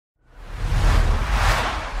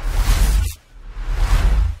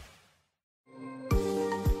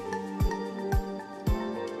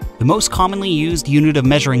The most commonly used unit of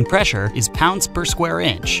measuring pressure is pounds per square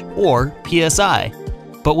inch, or PSI.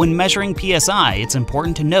 But when measuring PSI, it's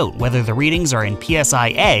important to note whether the readings are in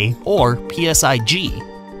PSIA or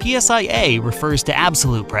PSIG. PSIA refers to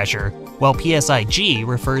absolute pressure, while PSIG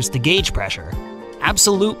refers to gauge pressure.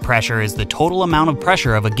 Absolute pressure is the total amount of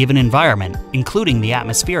pressure of a given environment, including the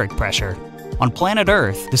atmospheric pressure. On planet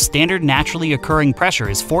Earth, the standard naturally occurring pressure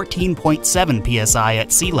is 14.7 psi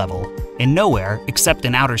at sea level, and nowhere, except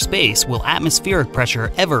in outer space, will atmospheric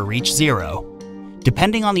pressure ever reach zero.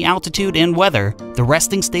 Depending on the altitude and weather, the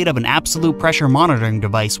resting state of an absolute pressure monitoring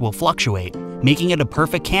device will fluctuate, making it a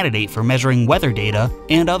perfect candidate for measuring weather data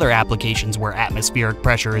and other applications where atmospheric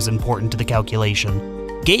pressure is important to the calculation.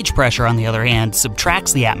 Gauge pressure, on the other hand,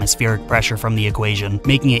 subtracts the atmospheric pressure from the equation,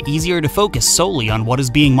 making it easier to focus solely on what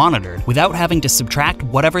is being monitored, without having to subtract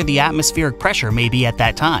whatever the atmospheric pressure may be at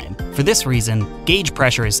that time. For this reason, gauge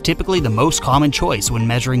pressure is typically the most common choice when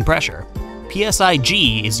measuring pressure.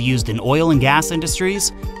 PSIG is used in oil and gas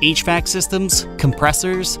industries, HVAC systems,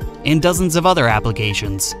 compressors, and dozens of other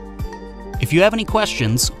applications. If you have any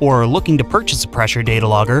questions or are looking to purchase a pressure data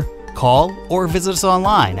logger, call or visit us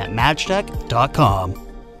online at matchtech.com.